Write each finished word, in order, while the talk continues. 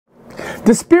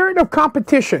The spirit of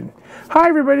competition. Hi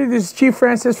everybody, this is Chief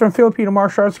Francis from Filipino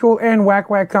Martial Arts School and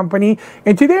Whack Whack Company,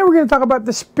 and today we're going to talk about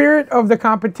the spirit of the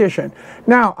competition.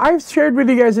 Now, I've shared with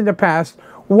you guys in the past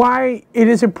why it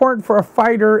is important for a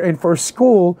fighter and for a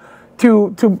school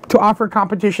to offer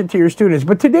competition to your students.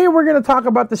 But today we're going to talk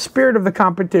about the spirit of the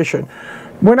competition.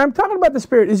 When I'm talking about the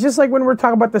spirit, it's just like when we're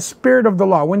talking about the spirit of the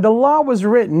law. When the law was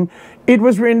written, it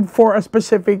was written for a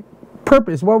specific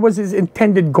purpose. What was its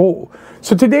intended goal?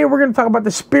 So today we're going to talk about the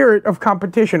spirit of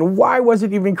competition. Why was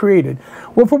it even created?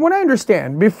 Well, from what I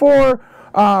understand, before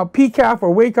PCAF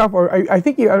or Wake Up, or I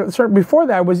think before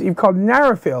that was called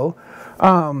NARAFIL,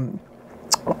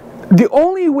 the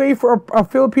only way for a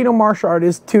Filipino martial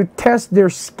artist to test their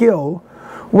skill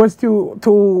was to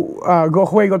go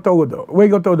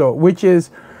juego todo, which is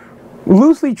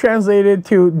loosely translated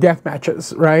to death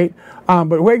matches, right?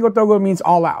 But juego todo means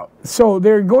all out. So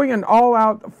they're going an all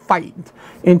out fight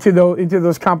into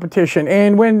those competition.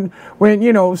 And when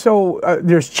you know, so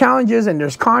there's challenges and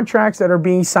there's contracts that are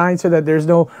being signed so that there's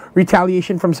no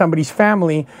retaliation from somebody's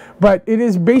family. But it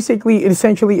is basically,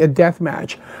 essentially a death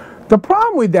match. The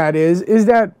problem with that is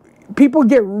that people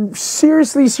get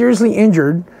seriously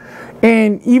injured,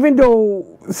 and even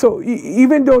though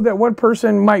that one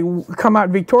person might come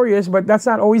out victorious, but that's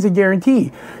not always a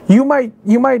guarantee. You might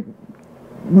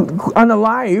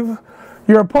unalive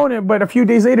your opponent, but a few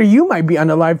days later you might be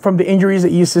unalive from the injuries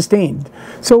that you sustained.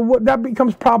 So that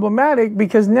becomes problematic,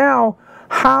 because now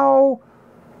how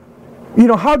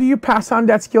do you pass on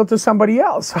that skill to somebody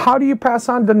else? How do you pass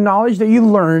on the knowledge that you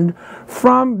learned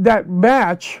from that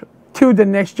batch to the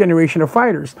next generation of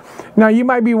fighters? Now you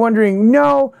might be wondering,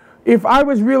 no, if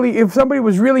somebody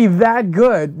was really that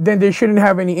good, then they shouldn't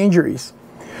have any injuries.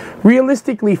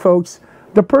 Realistically, folks,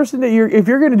 the person that if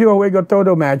you're going to do a juego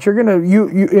todo match, and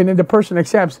then the person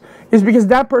accepts, is because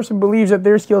that person believes that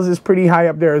their skills is pretty high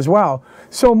up there as well.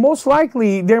 So most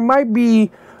likely there might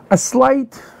be a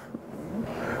slight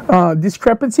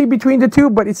discrepancy between the two,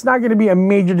 but it's not going to be a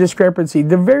major discrepancy.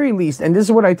 The very least, and this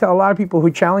is what I tell a lot of people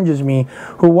who challenges me,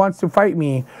 who wants to fight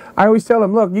me, I always tell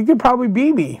them, look, you could probably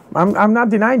beat me. I'm not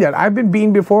denying that. I've been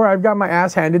beaten before. I've got my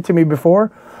ass handed to me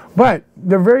before. But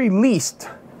the very least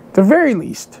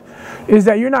is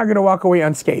that you're not going to walk away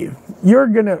unscathed. You're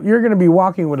gonna be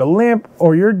walking with a limp,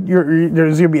 or there's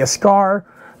going to be a scar.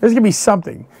 There's going to be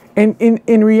something. And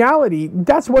in reality,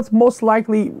 that's what's most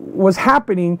likely was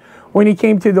happening when it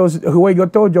came to those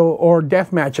juego todo or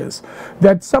death matches.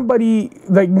 That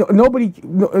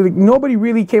nobody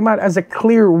really came out as a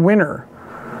clear winner,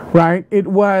 right? It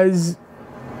was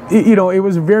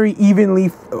a very evenly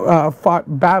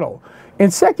fought battle.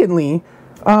 And secondly,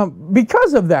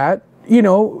 because of that,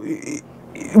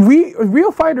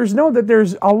 real fighters know that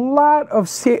there's a lot of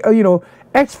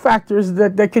X factors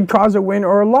that could cause a win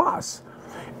or a loss.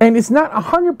 And it's not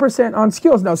 100% on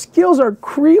skills. Now, skills are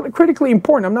critically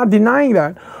important. I'm not denying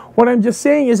that. What I'm just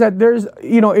saying is that there's,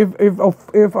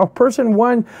 if a person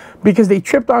won because they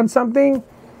tripped on something,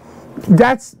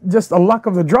 that's just a luck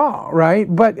of the draw, right?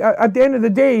 But at the end of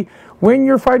the day, when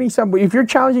you're fighting somebody, if you're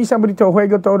challenging somebody to a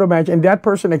juego todo match and that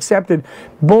person accepted,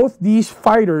 both these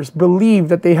fighters believe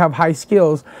that they have high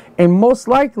skills, and most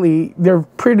likely they're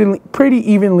pretty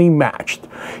evenly matched,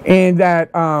 and that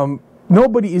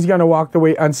nobody is going to walk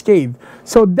away unscathed.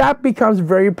 So that becomes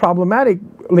very problematic,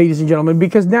 ladies and gentlemen,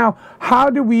 because now how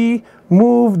do we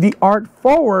move the art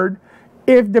forward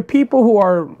if the people who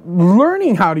are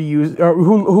learning how to use, or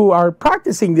who are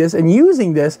practicing this and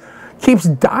using this, keeps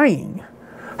dying?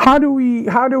 How do we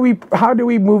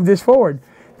move this forward?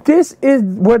 This is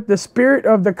what the spirit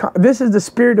of the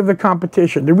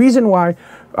competition. The reason why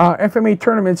FMA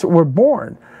tournaments were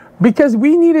born, because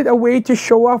we needed a way to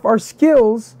show off our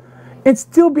skills and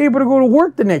still be able to go to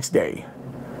work the next day,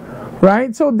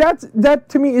 right? So that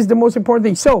to me is the most important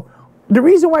thing. So the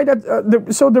reason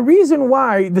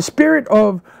why the spirit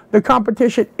of the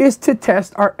competition is to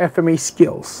test our FMA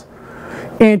skills,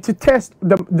 and to test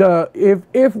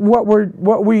if what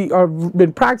we have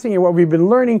been practicing and what we've been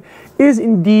learning is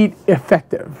indeed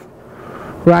effective.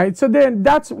 Right, so then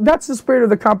that's the spirit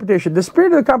of the competition. The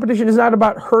spirit of the competition is not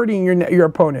about hurting your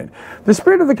opponent. The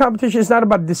spirit of the competition is not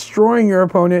about destroying your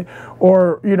opponent,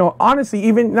 or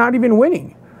honestly, not even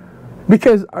winning.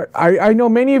 Because I know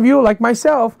many of you, like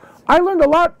myself, I learned a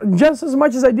lot just as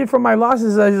much as I did from my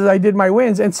losses as I did my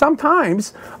wins, and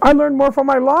sometimes I learned more from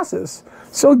my losses.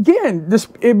 So again,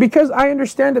 because I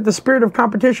understand that the spirit of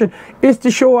competition is to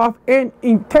show off and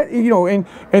evolve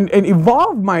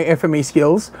my FMA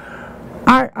skills,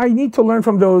 I need to learn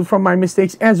from my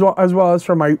mistakes as well as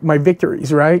from my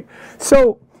victories, right?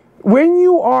 So when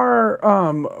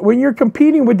you're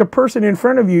competing with the person in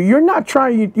front of you, you're not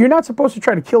supposed to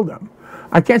try to kill them.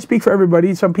 I can't speak for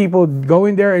everybody. Some people go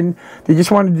in there and they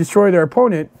just want to destroy their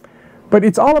opponent. But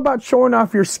it's all about showing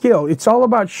off your skill. It's all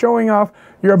about showing off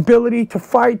your ability to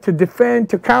fight, to defend,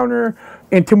 to counter,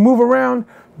 and to move around.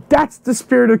 That's the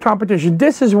spirit of the competition.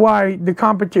 This is why the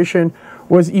competition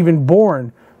was even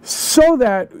born, so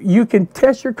that you can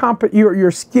test your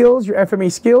skills, your FMA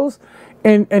skills,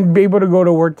 and be able to go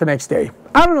to work the next day.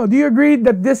 I don't know. Do you agree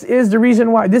that this is the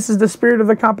reason why? This is the spirit of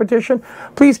the competition?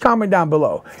 Please comment down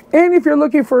below. And if you're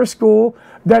looking for a school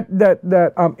that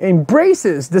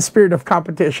embraces the spirit of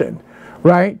competition,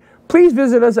 right? Please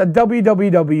visit us at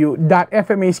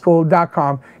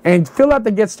www.fmaschool.com and fill out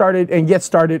the get started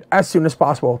as soon as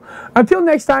possible. Until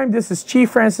next time, this is Chief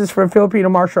Francis from Filipino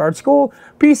Martial Arts School.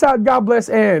 Peace out, God bless,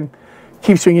 and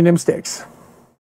keep swinging them sticks.